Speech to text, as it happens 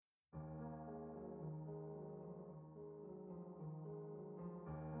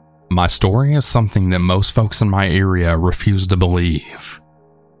My story is something that most folks in my area refuse to believe.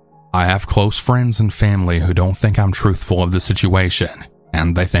 I have close friends and family who don't think I'm truthful of the situation,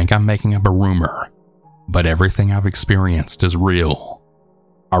 and they think I'm making up a rumor. But everything I've experienced is real.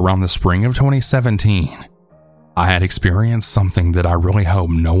 Around the spring of 2017, I had experienced something that I really hope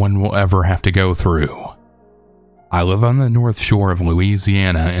no one will ever have to go through. I live on the North Shore of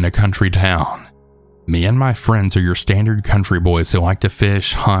Louisiana in a country town. Me and my friends are your standard country boys who like to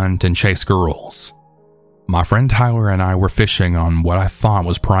fish, hunt, and chase girls. My friend Tyler and I were fishing on what I thought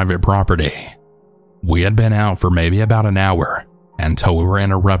was private property. We had been out for maybe about an hour until we were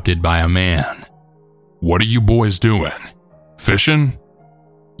interrupted by a man. "What are you boys doing? Fishing?"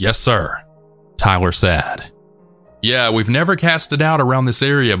 "Yes, sir," Tyler said. "Yeah, we've never cast it out around this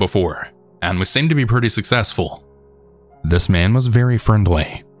area before, and we seem to be pretty successful." This man was very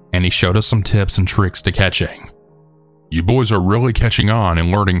friendly, and he showed us some tips and tricks to catching. "You boys are really catching on and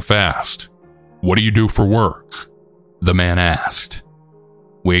learning fast. What do you do for work?" the man asked.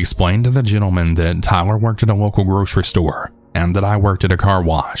 We explained to the gentleman that Tyler worked at a local grocery store and that I worked at a car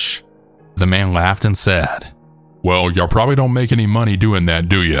wash. The man laughed and said, "Well, y'all probably don't make any money doing that,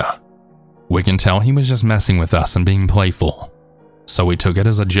 do ya?" We can tell he was just messing with us and being playful, so we took it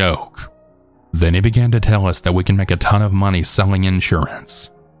as a joke. Then he began to tell us that we can make a ton of money selling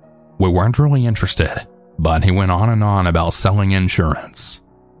insurance. We weren't really interested, but he went on and on about selling insurance.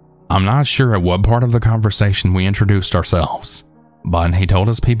 I'm not sure at what part of the conversation we introduced ourselves, but he told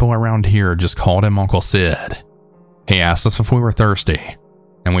us people around here just called him Uncle Sid. He asked us if we were thirsty,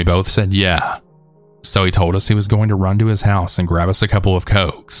 and we both said yeah. So he told us he was going to run to his house and grab us a couple of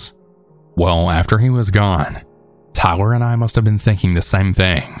Cokes. Well, after he was gone, Tyler and I must have been thinking the same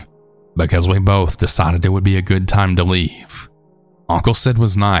thing, because we both decided it would be a good time to leave. Uncle Sid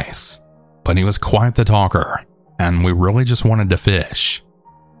was nice, but he was quite the talker, and we really just wanted to fish.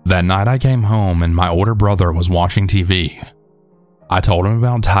 That night I came home and my older brother was watching TV. I told him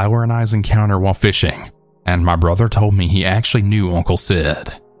about Tyler and I's encounter while fishing, and my brother told me he actually knew Uncle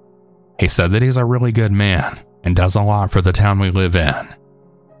Sid. He said that he's a really good man and does a lot for the town we live in.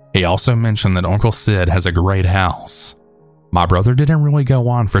 He also mentioned that Uncle Sid has a great house. My brother didn't really go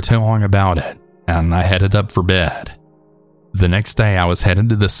on for too long about it, and I headed up for bed. The next day I was headed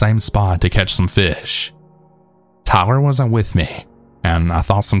to the same spot to catch some fish. Tyler wasn't with me, and I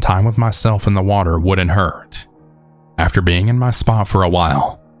thought some time with myself in the water wouldn't hurt. After being in my spot for a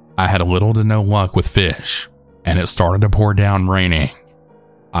while, I had little to no luck with fish, and it started to pour down raining.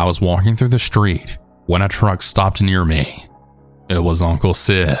 I was walking through the street when a truck stopped near me. It was Uncle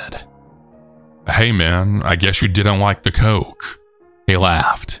Sid. "Hey man, I guess you didn't like the Coke." He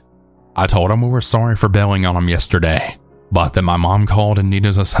laughed. I told him we were sorry for bailing on him yesterday, but that my mom called and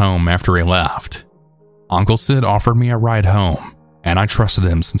needed us home after he left. Uncle Sid offered me a ride home, and I trusted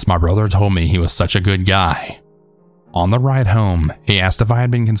him since my brother told me he was such a good guy. On the ride home, he asked if I had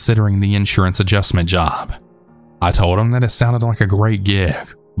been considering the insurance adjustment job. I told him that it sounded like a great gig,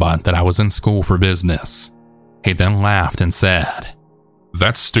 but that I was in school for business. He then laughed and said,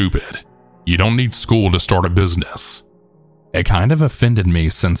 "That's stupid. You don't need school to start a business." It kind of offended me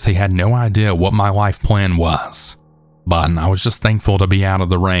since he had no idea what my life plan was, but I was just thankful to be out of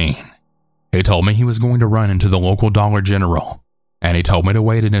the rain. He told me he was going to run into the local Dollar General, and he told me to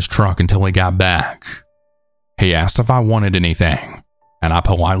wait in his truck until he got back. He asked if I wanted anything, and I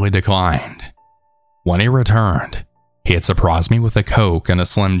politely declined. When he returned, he had surprised me with a Coke and a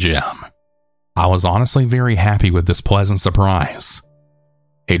Slim Jim. I was honestly very happy with this pleasant surprise.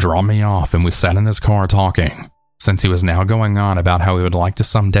 He dropped me off and we sat in his car talking, since he was now going on about how he would like to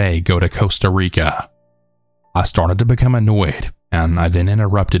someday go to Costa Rica. I started to become annoyed, and I then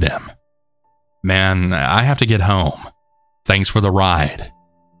interrupted him. "Man, I have to get home. Thanks for the ride."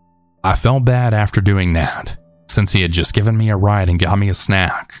 I felt bad after doing that, since he had just given me a ride and got me a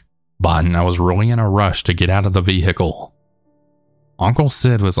snack, but I was really in a rush to get out of the vehicle. Uncle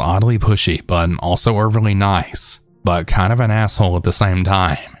Sid was oddly pushy, but also overly nice, but kind of an asshole at the same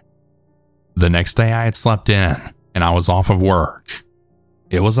time. The next day I had slept in, and I was off of work.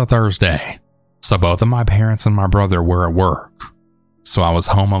 It was a Thursday, so both of my parents and my brother were at work, so I was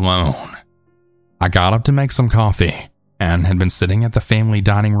home alone. I got up to make some coffee, and had been sitting at the family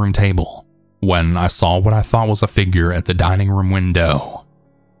dining room table, when I saw what I thought was a figure at the dining room window.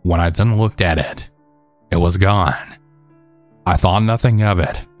 When I then looked at it, it was gone. I thought nothing of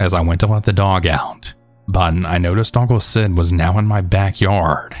it as I went to let the dog out, but I noticed Uncle Sid was now in my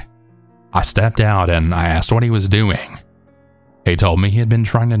backyard. I stepped out and I asked what he was doing. He told me he had been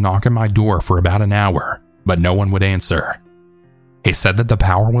trying to knock at my door for about an hour, but no one would answer. He said that the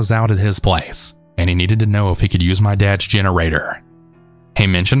power was out at his place, and he needed to know if he could use my dad's generator. He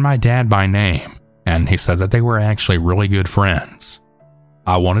mentioned my dad by name, and he said that they were actually really good friends.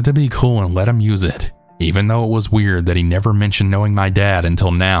 I wanted to be cool and let him use it, even though it was weird that he never mentioned knowing my dad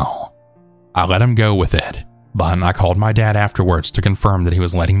until now. I let him go with it, but I called my dad afterwards to confirm that he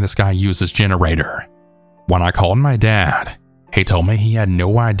was letting this guy use his generator. When I called my dad, he told me he had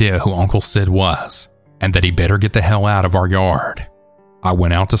no idea who Uncle Sid was, and that he better get the hell out of our yard. I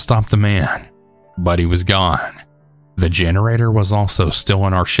went out to stop the man, but he was gone. The generator was also still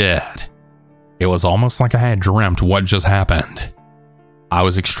in our shed. It was almost like I had dreamt what just happened. I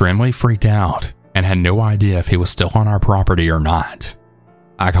was extremely freaked out and had no idea if he was still on our property or not.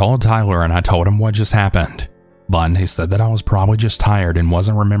 I called Tyler and I told him what just happened, but he said that I was probably just tired and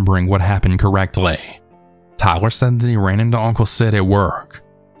wasn't remembering what happened correctly. Tyler said that he ran into Uncle Sid at work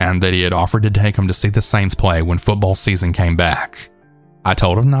and that he had offered to take him to see the Saints play when football season came back. I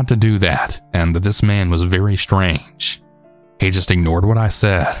told him not to do that and that this man was very strange. He just ignored what I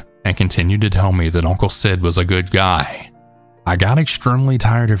said and continued to tell me that Uncle Sid was a good guy. I got extremely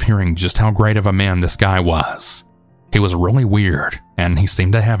tired of hearing just how great of a man this guy was. He was really weird and he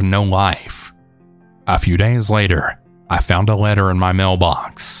seemed to have no life. A few days later, I found a letter in my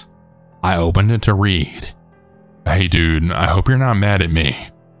mailbox. I opened it to read. Hey dude, I hope you're not mad at me.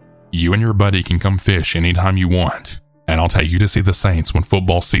 You and your buddy can come fish anytime you want, and I'll take you to see the Saints when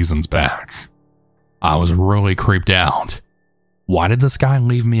football season's back. I was really creeped out. Why did this guy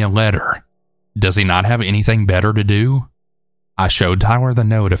leave me a letter? Does he not have anything better to do? I showed Tyler the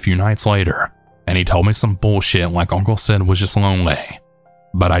note a few nights later, and he told me some bullshit like Uncle Sid was just lonely.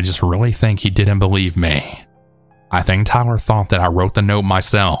 But I just really think he didn't believe me. I think Tyler thought that I wrote the note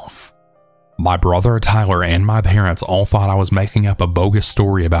myself. My brother Tyler and my parents all thought I was making up a bogus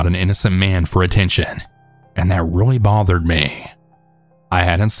story about an innocent man for attention, and that really bothered me. I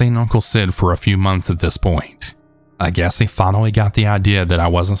hadn't seen Uncle Sid for a few months at this point. I guess he finally got the idea that I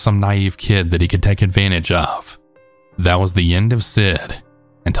wasn't some naive kid that he could take advantage of. That was the end of Sid,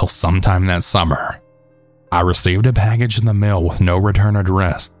 until sometime that summer. I received a package in the mail with no return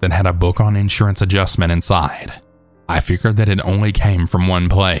address that had a book on insurance adjustment inside. I figured that it only came from one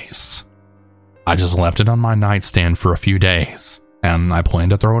place. I just left it on my nightstand for a few days, and I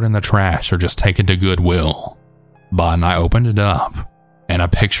planned to throw it in the trash or just take it to Goodwill. But I opened it up, and a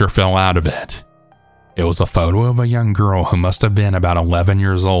picture fell out of it. It was a photo of a young girl who must have been about 11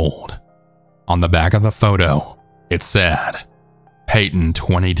 years old. On the back of the photo, it said, Peyton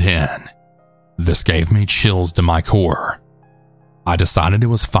 2010. This gave me chills to my core. I decided it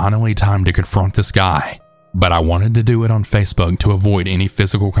was finally time to confront this guy, but I wanted to do it on Facebook to avoid any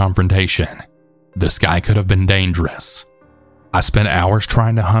physical confrontation. This guy could have been dangerous. I spent hours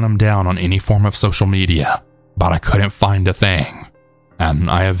trying to hunt him down on any form of social media, but I couldn't find a thing,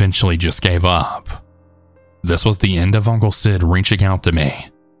 and I eventually just gave up. This was the end of Uncle Sid reaching out to me,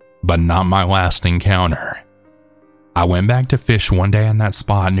 but not my last encounter. I went back to fish one day in that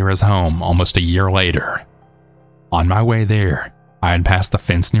spot near his home almost a year later. On my way there, I had passed the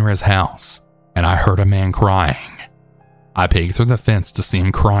fence near his house, and I heard a man crying. I peeked through the fence to see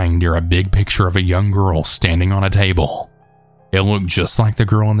him crying near a big picture of a young girl standing on a table. It looked just like the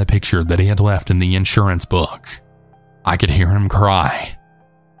girl in the picture that he had left in the insurance book. I could hear him cry,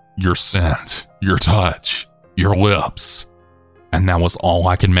 Your scent, your touch, your lips. And that was all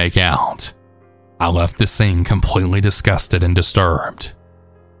I could make out. I left the scene completely disgusted and disturbed.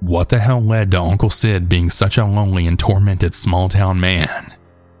 What the hell led to Uncle Sid being such a lonely and tormented small-town man?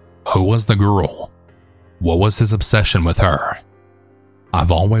 Who was the girl? What was his obsession with her?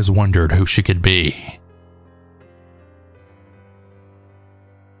 I've always wondered who she could be.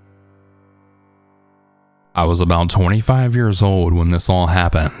 I was about 25 years old when this all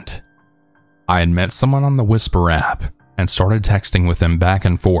happened. I had met someone on the Whisper app and started texting with him back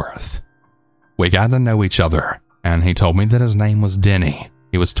and forth. We got to know each other, and he told me that his name was Denny.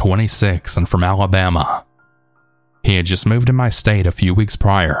 He was 26 and from Alabama. He had just moved to my state a few weeks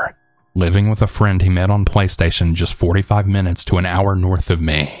prior, living with a friend he met on PlayStation just 45 minutes to an hour north of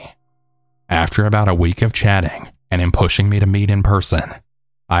me. After about a week of chatting and him pushing me to meet in person,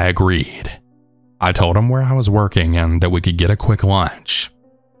 I agreed. I told him where I was working and that we could get a quick lunch.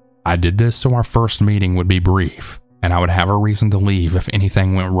 I did this so our first meeting would be brief and I would have a reason to leave if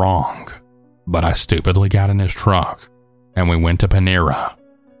anything went wrong. But I stupidly got in his truck and we went to Panera.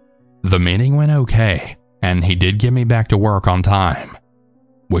 The meeting went okay and he did get me back to work on time.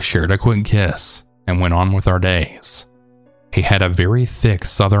 We shared a quick kiss and went on with our days. He had a very thick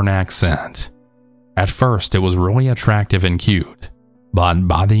southern accent. At first, it was really attractive and cute, but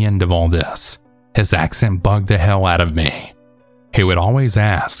by the end of all this, his accent bugged the hell out of me. He would always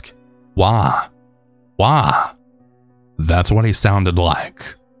ask, "Why? Why?" That's what he sounded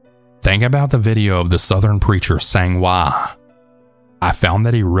like. Think about the video of the Southern preacher saying why. I found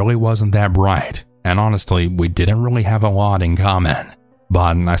that he really wasn't that bright, and honestly, we didn't really have a lot in common,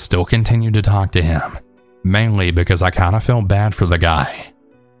 but I still continued to talk to him, mainly because I kind of felt bad for the guy.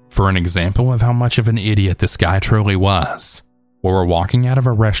 For an example of how much of an idiot this guy truly was, we were walking out of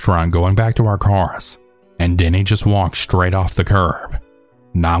a restaurant going back to our cars, and Denny just walked straight off the curb,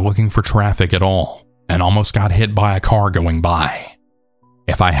 not looking for traffic at all, and almost got hit by a car going by.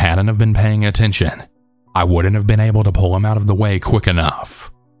 If I hadn't have been paying attention, I wouldn't have been able to pull him out of the way quick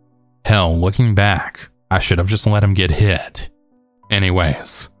enough. Hell, looking back, I should have just let him get hit.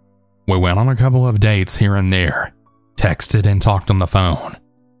 Anyways, we went on a couple of dates here and there, texted and talked on the phone,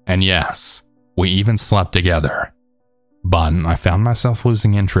 and yes, we even slept together. But I found myself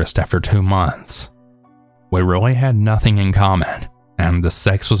losing interest after 2 months. We really had nothing in common, and the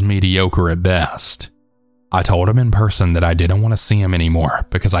sex was mediocre at best. I told him in person that I didn't want to see him anymore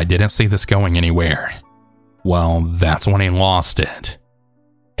because I didn't see this going anywhere. Well, that's when he lost it.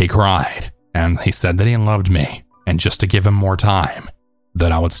 He cried, and he said that he loved me, and just to give him more time,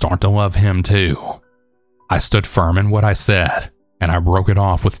 that I would start to love him too. I stood firm in what I said, and I broke it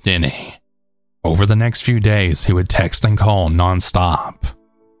off with Denny. Over the next few days, he would text and call nonstop.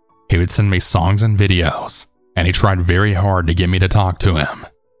 He would send me songs and videos, and he tried very hard to get me to talk to him.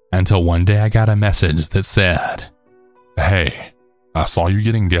 Until one day I got a message that said, "Hey, I saw you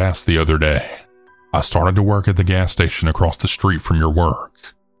getting gas the other day. I started to work at the gas station across the street from your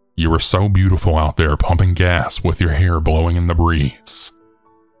work. You were so beautiful out there pumping gas with your hair blowing in the breeze."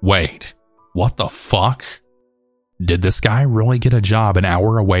 Wait, what the fuck? Did this guy really get a job an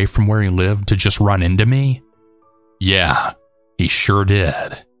hour away from where he lived to just run into me? Yeah, he sure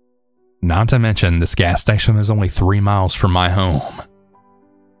did. Not to mention, this gas station is only 3 miles from my home.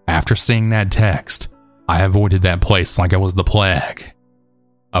 After seeing that text, I avoided that place like it was the plague.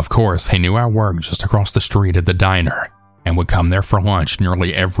 Of course, he knew I worked just across the street at the diner and would come there for lunch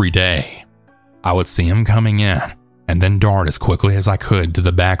nearly every day. I would see him coming in and then dart as quickly as I could to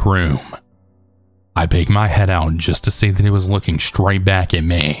the back room. I'd peek my head out just to see that he was looking straight back at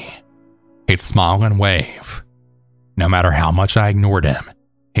me. He'd smile and wave. No matter how much I ignored him,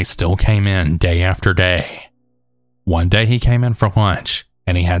 he still came in day after day. One day he came in for lunch,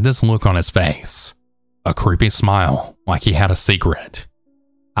 and he had this look on his face, a creepy smile like he had a secret.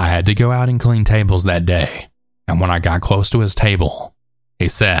 I had to go out and clean tables that day, and when I got close to his table, he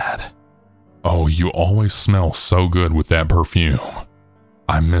said, "Oh, you always smell so good with that perfume.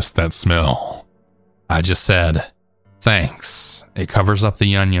 I miss that smell." I just said, "Thanks, it covers up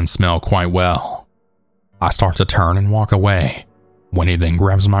the onion smell quite well." I start to turn and walk away, when he then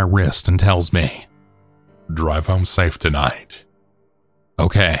grabs my wrist and tells me, "Drive home safe tonight."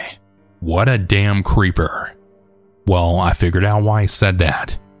 Okay, what a damn creeper. Well, I figured out why he said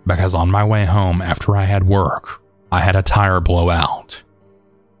that, because on my way home after I had work, I had a tire blow out.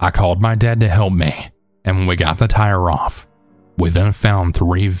 I called my dad to help me, and when we got the tire off, we then found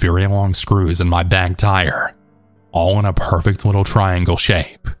 3 very long screws in my back tire, all in a perfect little triangle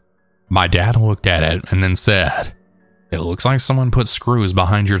shape. My dad looked at it and then said, "It looks like someone put screws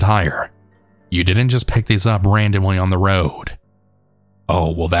behind your tire. You didn't just pick these up randomly on the road."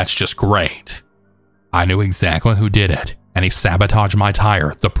 Oh, well, that's just great. I knew exactly who did it, and he sabotaged my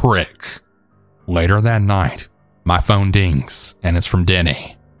tire, the prick. Later that night, my phone dings, and it's from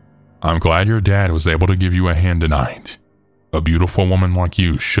Denny. "I'm glad your dad was able to give you a hand tonight. A beautiful woman like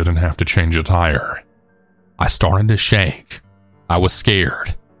you shouldn't have to change a tire." I started to shake. I was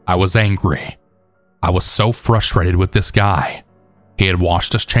scared. I was angry. I was so frustrated with this guy. He had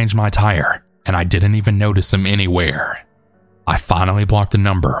watched us change my tire, and I didn't even notice him anywhere. I finally blocked the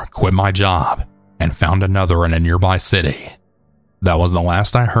number, quit my job, and found another in a nearby city. That was the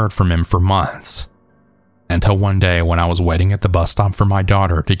last I heard from him for months. Until one day when I was waiting at the bus stop for my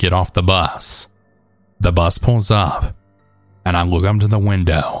daughter to get off the bus. The bus pulls up, and I look up to the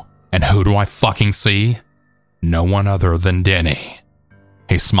window, and who do I fucking see? No one other than Denny.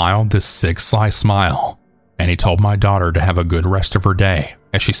 He smiled this sick, sly smile, and he told my daughter to have a good rest of her day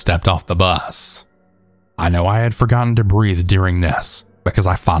as she stepped off the bus. I know I had forgotten to breathe during this because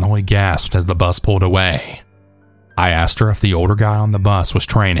I finally gasped as the bus pulled away. I asked her if the older guy on the bus was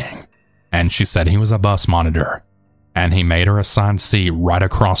training, and she said he was a bus monitor, and he made her assigned seat right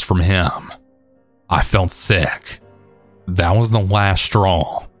across from him. I felt sick. That was the last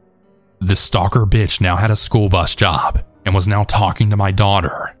straw. This stalker bitch now had a school bus job and was now talking to my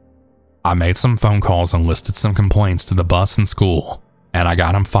daughter. I made some phone calls and listed some complaints to the bus and school, and I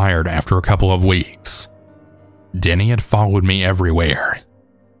got him fired after a couple of weeks. Denny had followed me everywhere.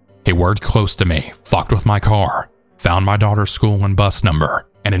 He worked close to me, fucked with my car, found my daughter's school and bus number,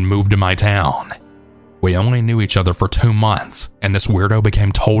 and had moved to my town. We only knew each other for 2 months, and this weirdo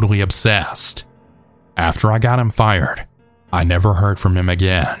became totally obsessed. After I got him fired, I never heard from him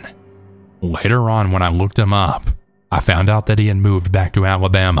again. Later on, when I looked him up, I found out that he had moved back to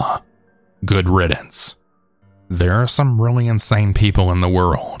Alabama. Good riddance. There are some really insane people in the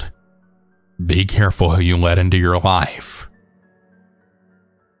world. Be careful who you let into your life.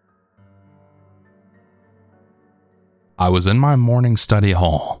 I was in my morning study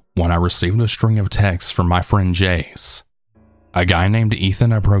hall when I received a string of texts from my friend Jace. A guy named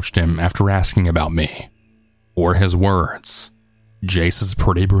Ethan approached him after asking about me. Or his words, Jace's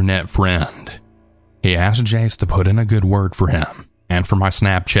pretty brunette friend. He asked Jace to put in a good word for him and for my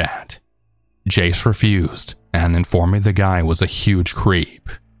Snapchat. Jace refused and informed me the guy was a huge creep.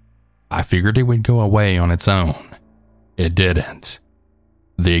 I figured it would go away on its own. It didn't.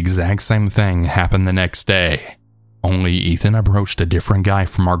 The exact same thing happened the next day, only Ethan approached a different guy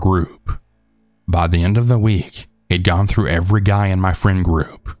from our group. By the end of the week, he'd gone through every guy in my friend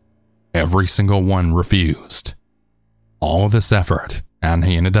group. Every single one refused. All of this effort, and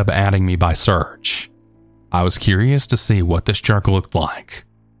he ended up adding me by search. I was curious to see what this jerk looked like,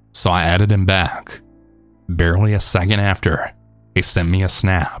 so I added him back. Barely a second after, he sent me a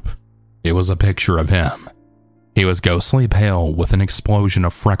snap. It was a picture of him. He was ghostly pale with an explosion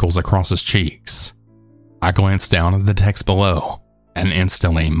of freckles across his cheeks. I glanced down at the text below, and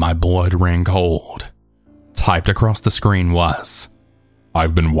instantly my blood ran cold. Typed across the screen was,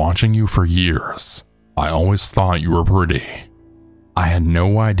 "I've been watching you for years. I always thought you were pretty." I had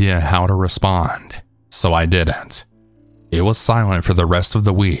no idea how to respond, so I didn't. It was silent for the rest of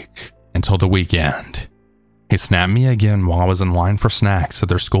the week until the weekend. He snapped me again while I was in line for snacks at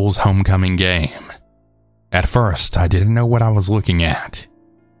their school's homecoming game. At first, I didn't know what I was looking at.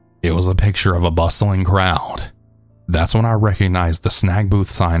 It was a picture of a bustling crowd. That's when I recognized the snack booth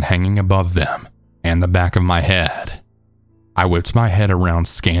sign hanging above them and the back of my head. I whipped my head around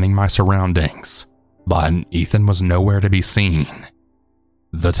scanning my surroundings, but Ethan was nowhere to be seen.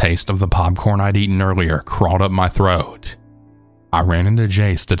 The taste of the popcorn I'd eaten earlier crawled up my throat. I ran into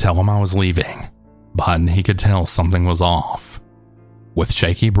Jace to tell him I was leaving, but he could tell something was off. With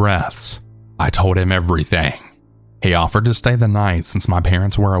shaky breaths, I told him everything. He offered to stay the night since my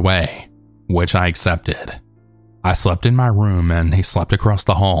parents were away, which I accepted. I slept in my room and he slept across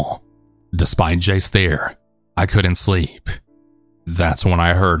the hall. Despite Jace there, I couldn't sleep. That's when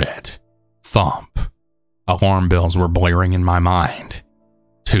I heard it. Thump. Alarm bells were blaring in my mind.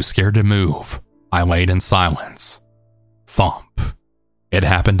 Too scared to move, I laid in silence. Thump. It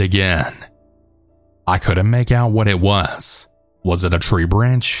happened again. I couldn't make out what it was. Was it a tree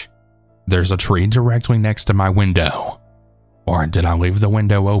branch? There's a tree directly next to my window. Or did I leave the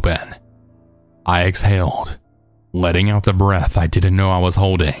window open? I exhaled, letting out the breath I didn't know I was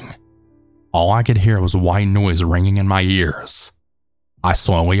holding. All I could hear was white noise ringing in my ears. I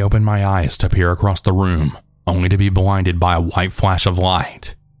slowly opened my eyes to peer across the room, only to be blinded by a white flash of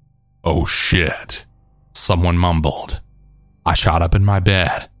light. "Oh shit," someone mumbled. I shot up in my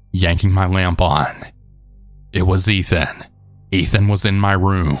bed, yanking my lamp on. It was Ethan. Ethan was in my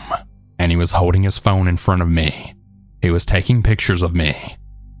room, and he was holding his phone in front of me. He was taking pictures of me.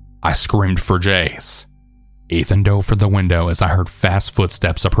 I screamed for Jace. Ethan dove for the window as I heard fast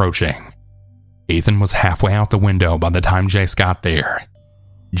footsteps approaching. Ethan was halfway out the window by the time Jace got there.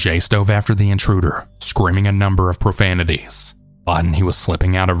 Jace dove after the intruder, screaming a number of profanities, but he was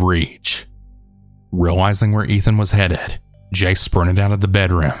slipping out of reach. Realizing where Ethan was headed, Jace sprinted out of the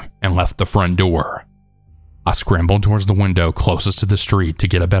bedroom and left the front door. I scrambled towards the window closest to the street to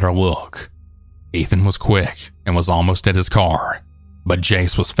get a better look. Ethan was quick and was almost at his car, but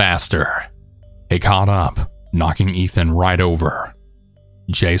Jace was faster. He caught up, knocking Ethan right over.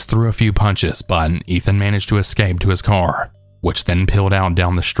 Jace threw a few punches, but Ethan managed to escape to his car, which then peeled out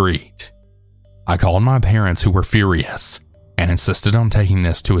down the street. I called my parents, who were furious, and insisted on taking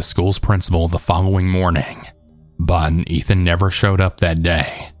this to his school's principal the following morning. But Ethan never showed up that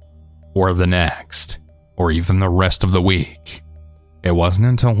day, or the next, or even the rest of the week. It wasn't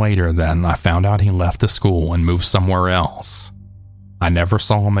until later that I found out he left the school and moved somewhere else. I never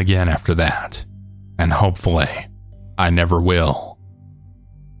saw him again after that, and hopefully, I never will.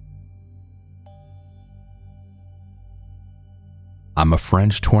 I'm a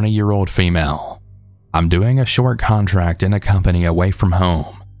French 20-year-old female. I'm doing a short contract in a company away from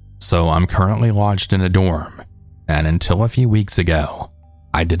home, so I'm currently lodged in a dorm, and until a few weeks ago,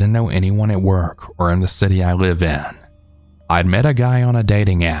 I didn't know anyone at work or in the city I live in. I'd met a guy on a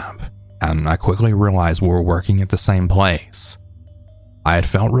dating app, and I quickly realized we were working at the same place. I had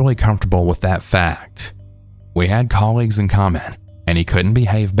felt really comfortable with that fact. We had colleagues in common, and he couldn't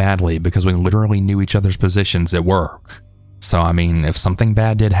behave badly because we literally knew each other's positions at work. So I mean, if something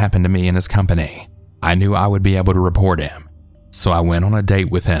bad did happen to me in his company, I knew I would be able to report him. So I went on a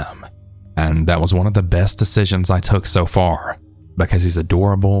date with him, and that was one of the best decisions I took so far, because he's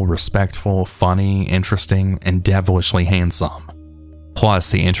adorable, respectful, funny, interesting, and devilishly handsome.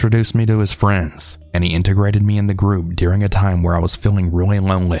 Plus, he introduced me to his friends, and he integrated me in the group during a time where I was feeling really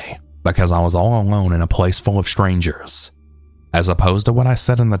lonely because I was all alone in a place full of strangers. As opposed to what I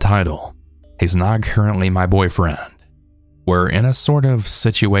said in the title, he's not currently my boyfriend. We're in a sort of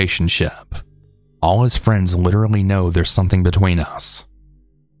situationship. All his friends literally know there's something between us.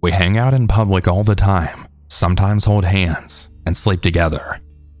 We hang out in public all the time, sometimes hold hands, and sleep together.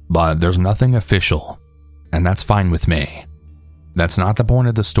 But there's nothing official, and that's fine with me. That's not the point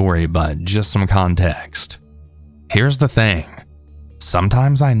of the story, but just some context. Here's the thing.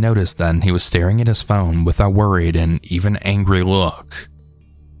 Sometimes I noticed that he was staring at his phone with a worried and even angry look.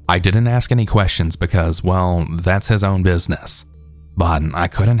 I didn't ask any questions because, well, that's his own business, but I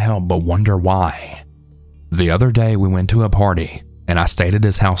couldn't help but wonder why. The other day we went to a party, and I stayed at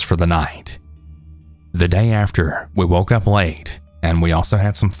his house for the night. The day after, we woke up late, and we also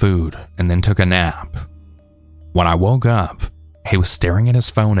had some food and then took a nap. When I woke up, he was staring at his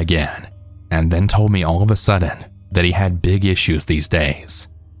phone again, and then told me all of a sudden that he had big issues these days,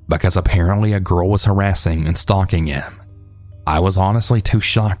 because apparently a girl was harassing and stalking him. I was honestly too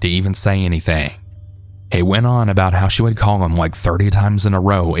shocked to even say anything. He went on about how she would call him like 30 times in a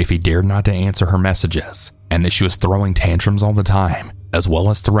row if he dared not to answer her messages, and that she was throwing tantrums all the time, as well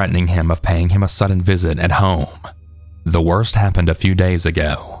as threatening him of paying him a sudden visit at home. The worst happened a few days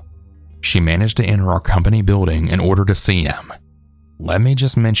ago. She managed to enter our company building in order to see him. Let me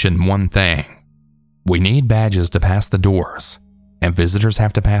just mention one thing. We need badges to pass the doors, and visitors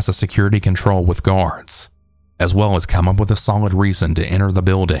have to pass a security control with guards, as well as come up with a solid reason to enter the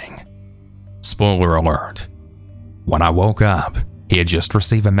building. Spoiler alert. When I woke up, he had just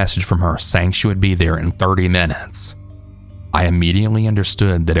received a message from her saying she would be there in 30 minutes. I immediately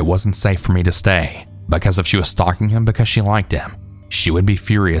understood that it wasn't safe for me to stay, because if she was stalking him because she liked him, she would be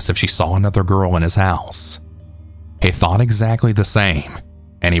furious if she saw another girl in his house. He thought exactly the same,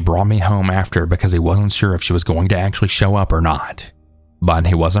 and he brought me home after because he wasn't sure if she was going to actually show up or not. But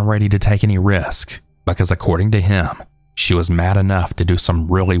he wasn't ready to take any risk, because according to him, she was mad enough to do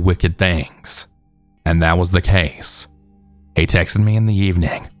some really wicked things. And that was the case. He texted me in the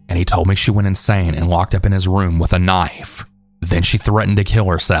evening, and he told me she went insane and locked up in his room with a knife. Then she threatened to kill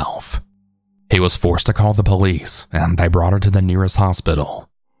herself. He was forced to call the police, and they brought her to the nearest hospital.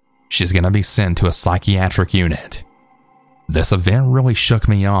 She's going to be sent to a psychiatric unit. This event really shook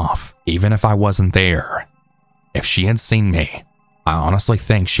me off, even if I wasn't there. If she had seen me, I honestly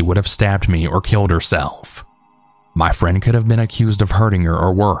think she would have stabbed me or killed herself. My friend could have been accused of hurting her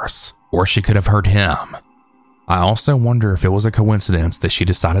or worse, or she could have hurt him. I also wonder if it was a coincidence that she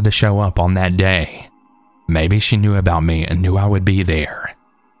decided to show up on that day. Maybe she knew about me and knew I would be there.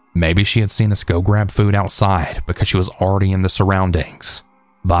 Maybe she had seen us go grab food outside because she was already in the surroundings.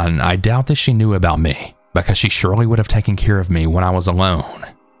 But I doubt that she knew about me, because she surely would have taken care of me when I was alone.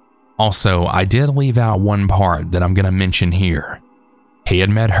 Also, I did leave out one part that I'm going to mention here. He had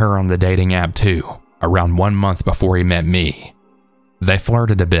met her on the dating app too, around 1 month before he met me. They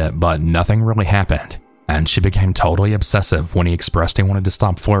flirted a bit, but nothing really happened, and she became totally obsessive when he expressed he wanted to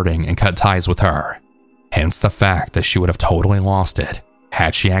stop flirting and cut ties with her. Hence the fact that she would have totally lost it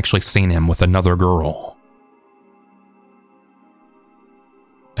had she actually seen him with another girl.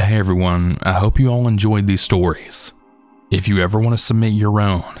 Hey everyone, I hope you all enjoyed these stories. If you ever want to submit your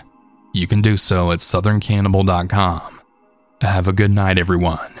own, you can do so at southerncannibal.com. Have a good night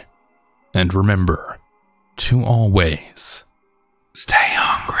everyone, and remember to always stay